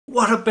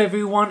What up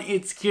everyone,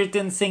 it's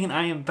Kirtan Singh and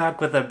I am back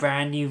with a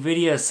brand new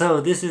video. So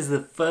this is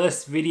the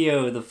first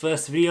video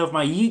of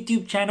my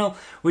YouTube channel,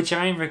 which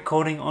I am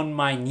recording on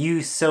my new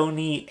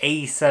Sony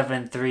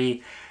a7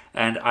 III,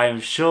 and I'm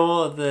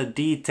sure the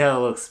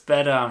detail looks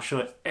better. I'm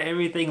sure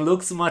everything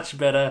looks much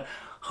better.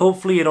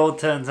 Hopefully it all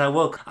turns out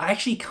well. I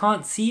actually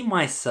can't see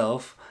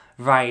myself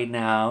right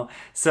now,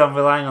 so I'm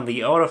relying on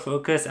the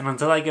autofocus, and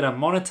until I get a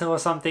monitor or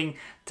something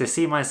to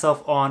see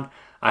myself on,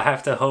 I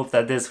have to hope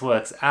that this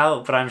works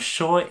out, but I'm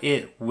sure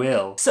it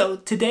will. So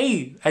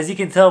today, as you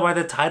can tell by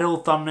the title,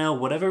 thumbnail,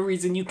 whatever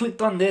reason you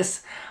clicked on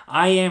this,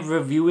 I am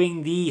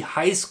reviewing the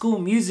High School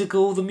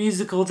Musical,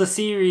 the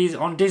series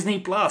on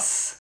Disney+.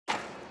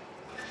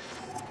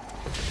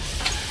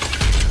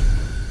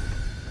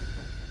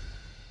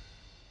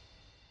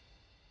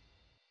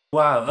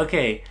 Wow,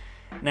 okay.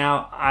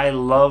 Now, I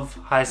love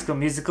High School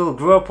Musical,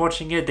 grew up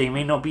watching it. They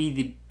may not be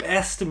the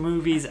best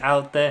movies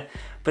out there,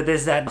 but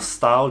there's that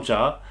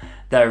nostalgia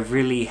that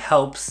really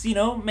helps, you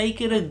know,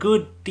 make it a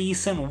good,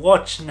 decent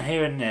watch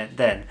here and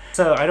then.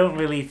 So I don't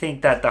really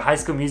think that the High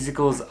School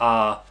Musicals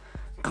are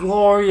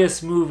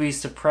glorious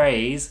movies to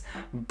praise,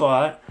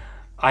 but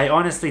I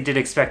honestly did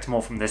expect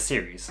more from this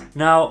series.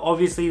 Now,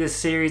 obviously this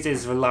series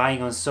is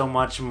relying on so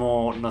much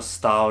more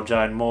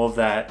nostalgia and more of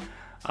that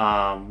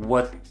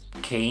what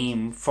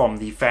came from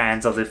the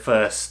fans of the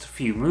first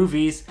few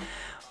movies,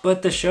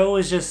 but the show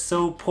is just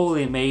so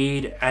poorly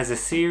made as a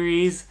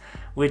series,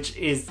 which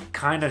is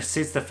kind of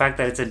suits the fact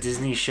that it's a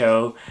Disney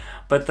show.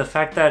 But the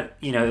fact that,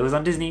 you know, it was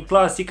on Disney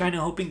Plus, you're kind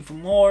of hoping for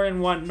more and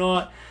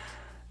whatnot,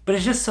 but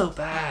it's just so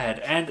bad,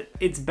 and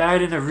it's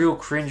bad in a real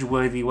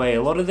cringe-worthy way.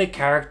 A lot of the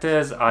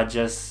characters are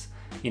just,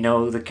 you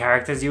know, the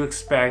characters you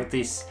expect.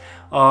 This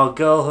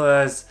girl who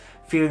has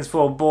feelings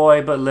for a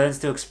boy but learns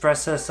to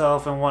express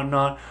herself and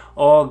whatnot,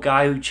 or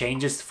guy who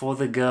changes for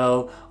the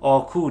girl,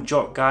 or cool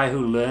jock guy who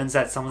learns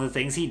that some of the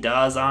things he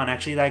does aren't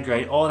actually that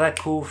great, or that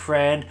cool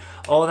friend,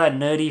 or that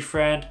nerdy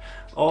friend,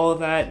 or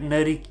that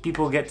nerdy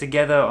people get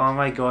together, oh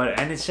my god,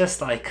 and it's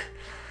just like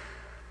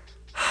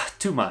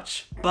too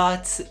much.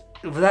 But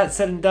with that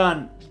said and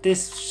done,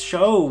 this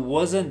show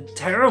wasn't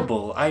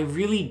terrible. I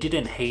really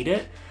didn't hate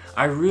it.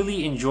 I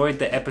really enjoyed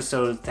the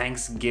episode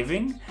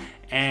Thanksgiving,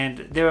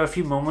 and there are a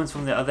few moments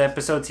from the other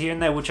episodes here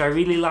and there which I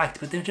really liked,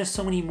 but there are just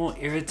so many more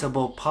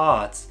irritable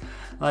parts.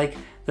 Like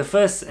the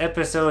first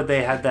episode,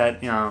 they had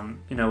that,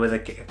 you know, where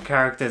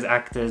the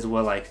actors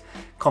were like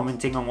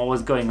commenting on what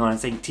was going on and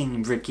saying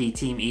Team Ricky,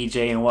 Team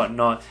EJ and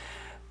whatnot.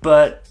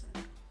 But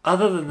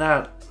other than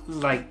that,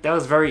 like, that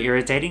was very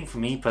irritating for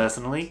me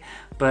personally.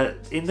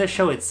 But in the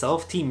show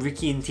itself, Team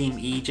Ricky and Team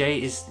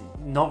EJ is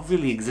not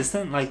really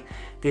existent. Like,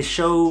 this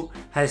show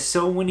has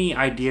so many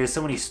ideas,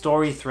 so many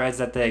story threads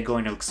that they're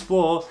going to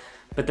explore,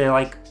 but they're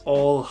like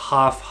all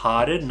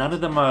half-hearted. None of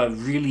them are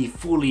really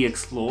fully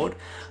explored.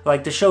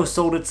 Like, the show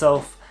sold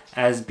itself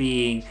as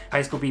being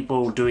high school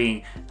people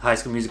doing High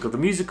School Musical the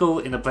musical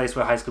in the place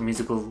where High School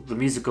Musical the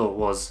musical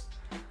was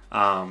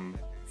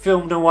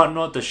filmed and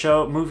whatnot,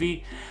 the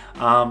movie,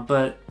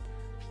 but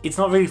it's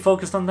not really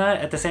focused on that.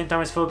 At the same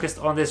time, it's focused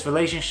on this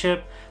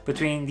relationship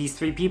between these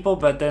three people,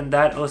 but then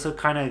that also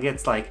kind of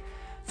gets like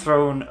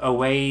thrown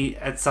away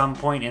at some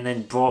point and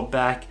then brought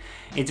back.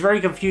 It's very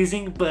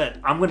confusing, but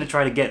I'm going to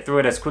try to get through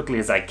it as quickly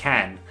as I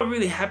can. What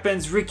really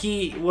happens,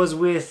 Ricky was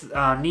with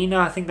Nina,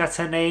 I think that's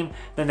her name.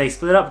 Then they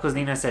split up because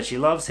Nina said she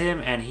loves him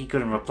and he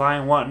couldn't reply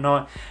and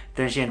whatnot.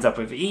 Then she ends up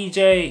with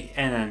EJ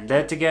and then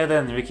they're together,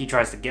 and Ricky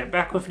tries to get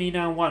back with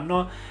Nina and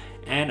whatnot.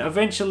 And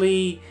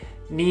eventually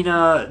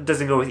Nina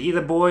doesn't go with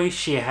either boy.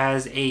 She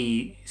has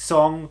a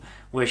song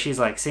where she's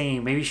like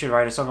singing, maybe you should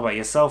write a song about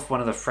yourself. One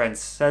of the friends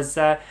says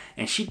that,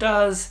 and she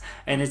does,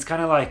 and it's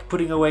kind of like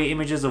putting away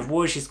images of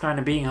war. She's kind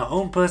of being her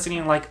own person,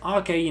 and like,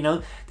 okay, you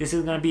know, this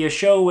is going to be a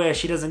show where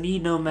she doesn't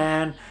need no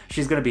man.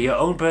 She's going to be her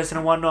own person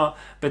and whatnot.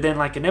 But then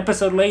like an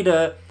episode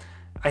later,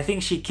 I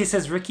think she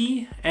kisses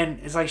Ricky,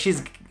 and it's like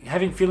she's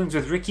having feelings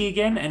with Ricky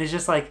again, and it's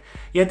just like,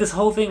 you had this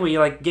whole thing where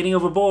you're like getting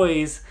over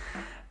boys,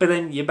 but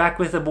then you're back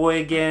with a boy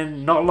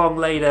again not long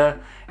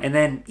later, and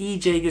then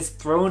EJ gets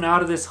thrown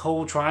out of this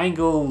whole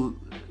triangle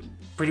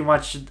pretty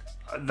much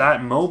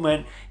that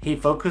moment. He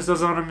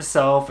focuses on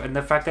himself and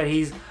the fact that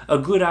he's a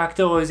good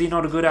actor, or is he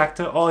not a good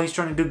actor, or he's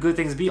trying to do good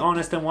things, be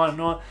honest and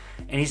whatnot,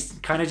 and he's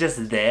kind of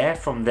just there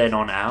from then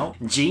on out.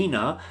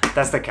 Gina,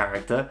 that's the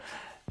character,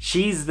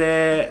 she's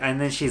there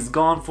and then she's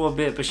gone for a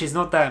bit, but she's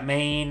not that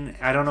main.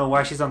 I don't know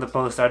why she's on the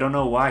poster. I don't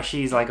know why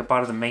she's like a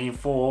part of the main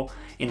four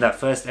in that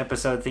first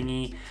episode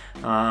thingy.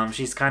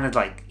 She's kind of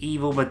like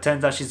evil, but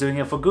turns out she's doing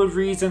it for good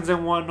reasons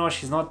and whatnot.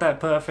 She's not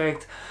that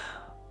perfect,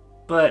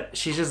 but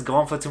she's just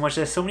gone for too much.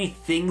 There's so many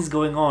things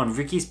going on.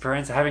 Ricky's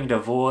parents are having a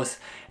divorce,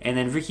 and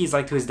then Ricky's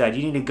like to his dad,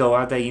 you need to go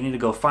out there, you need to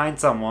go find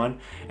someone.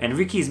 And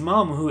Ricky's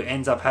mom, who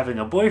ends up having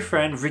a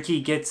boyfriend,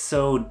 Ricky gets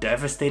so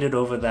devastated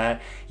over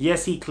that.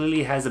 Yes, he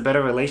clearly has a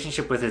better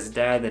relationship with his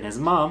dad than his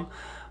mom,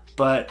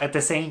 but at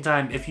the same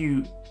time, if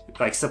you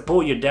like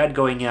support your dad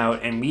going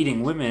out and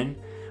meeting women,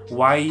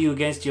 why are you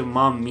against your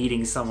mom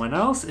meeting someone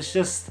else? It's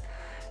just,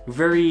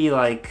 very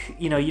like,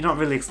 you know, you're not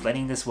really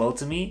explaining this well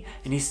to me,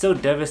 and he's so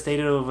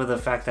devastated over the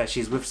fact that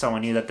she's with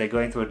someone new, that they're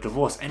going through a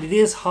divorce, and it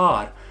is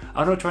hard.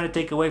 I'm not trying to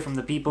take away from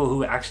the people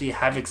who actually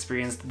have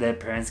experienced their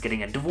parents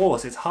getting a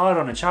divorce. It's hard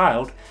on a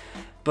child,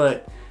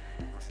 but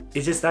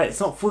it's just that it's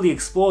not fully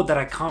explored, that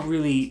I can't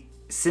really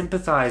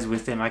sympathize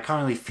with him. I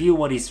can't really feel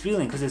what he's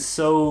feeling because it's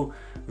so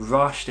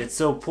rushed, it's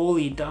so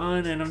poorly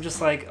done, and I'm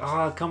just like,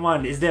 oh, come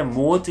on, is there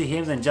more to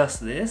him than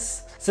just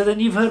this? So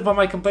then you've heard about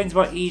my complaints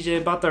about EJ,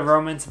 about the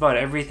romance, about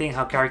everything,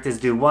 how characters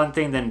do one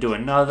thing then do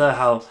another,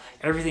 how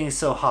everything is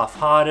so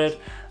half-hearted.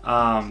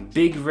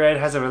 Big Red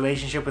has a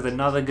relationship with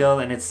another girl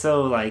and it's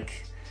so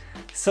like,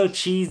 so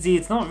cheesy.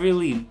 It's not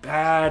really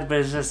bad, but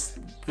it's just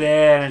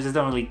there and I just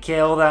don't really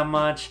care all that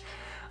much.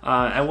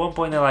 At one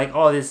point they're like,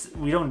 oh,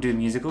 we don't do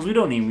musicals, we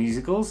don't need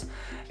musicals,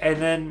 and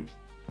then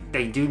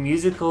they do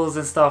musicals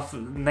and stuff.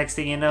 Next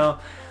thing you know,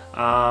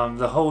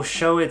 the whole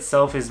show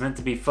itself is meant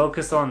to be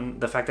focused on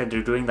the fact that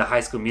they're doing the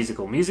High School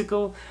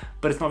musical,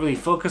 but it's not really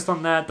focused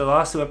on that. The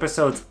last 2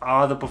 episodes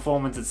are the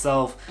performance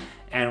itself,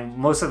 and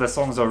most of the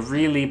songs are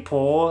really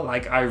poor.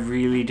 Like, I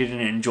really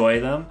didn't enjoy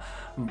them,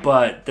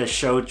 but the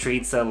show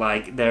treats it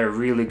like they're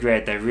really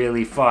great, they're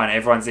really fun,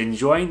 everyone's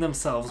enjoying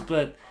themselves,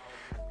 but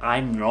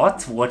I'm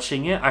not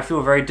watching it. I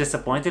feel very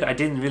disappointed. I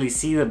didn't really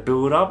see the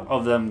build up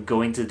of them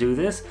going to do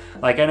this.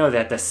 Like, I know they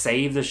had to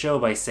save the show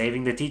by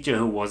saving the teacher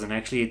who wasn't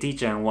actually a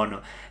teacher and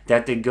whatnot. They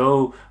had to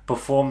go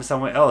perform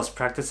somewhere else,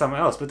 practice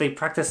somewhere else, but they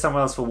practiced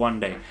somewhere else for one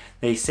day.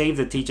 They saved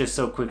the teacher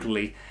so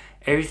quickly.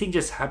 Everything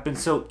just happened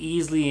so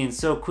easily and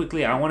so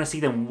quickly. I want to see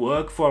them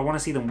work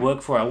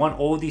for it. I want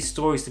all these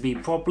stories to be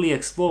properly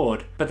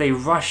explored, but they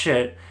rush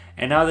it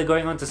and now they're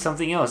going on to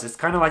something else. It's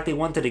kind of like they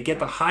wanted to get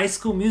the High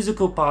School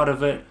Musical part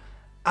of it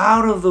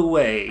out of the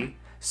way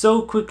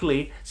so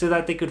quickly so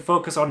that they could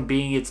focus on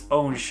being its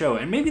own show.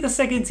 And maybe the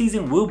second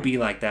season will be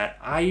like that.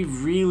 I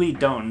really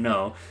don't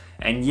know.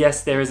 And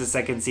yes, there is a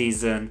second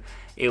season.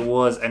 It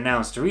was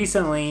announced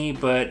recently,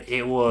 but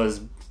it was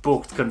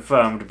booked,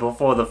 confirmed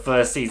before the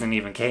first season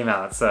even came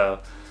out. So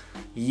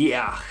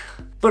yeah.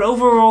 But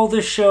overall,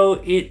 the show,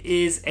 it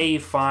is a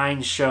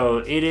fine show.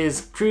 It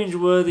is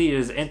cringeworthy, it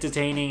is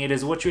entertaining, it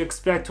is what you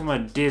expect from a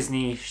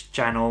Disney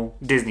Channel,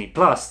 Disney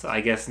Plus, I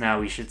guess now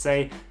we should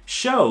say,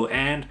 show.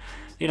 And,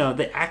 you know,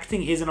 the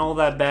acting isn't all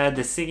that bad,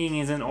 the singing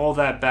isn't all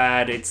that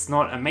bad, it's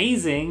not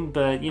amazing,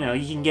 but, you know,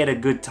 you can get a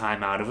good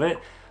time out of it.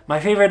 My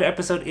favorite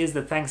episode is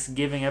the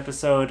Thanksgiving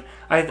episode.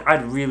 I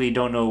really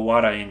don't know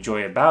what I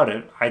enjoy about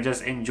it, I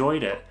just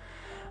enjoyed it.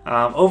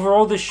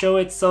 Overall, the show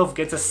itself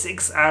gets a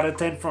 6 out of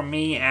 10 from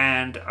me,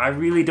 and I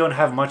really don't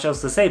have much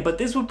else to say, but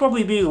this would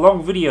probably be a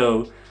long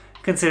video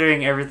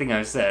considering everything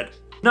I've said.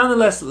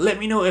 Nonetheless, let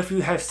me know if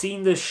you have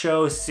seen the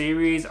show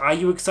series. Are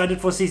you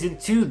excited for season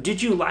 2?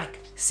 Did you like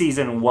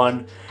season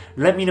 1?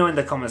 Let me know in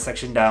the comment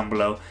section down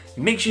below.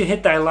 Make sure you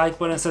hit that like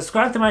button,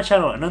 subscribe to my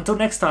channel, and until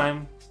next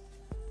time,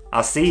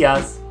 I'll see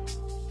yas.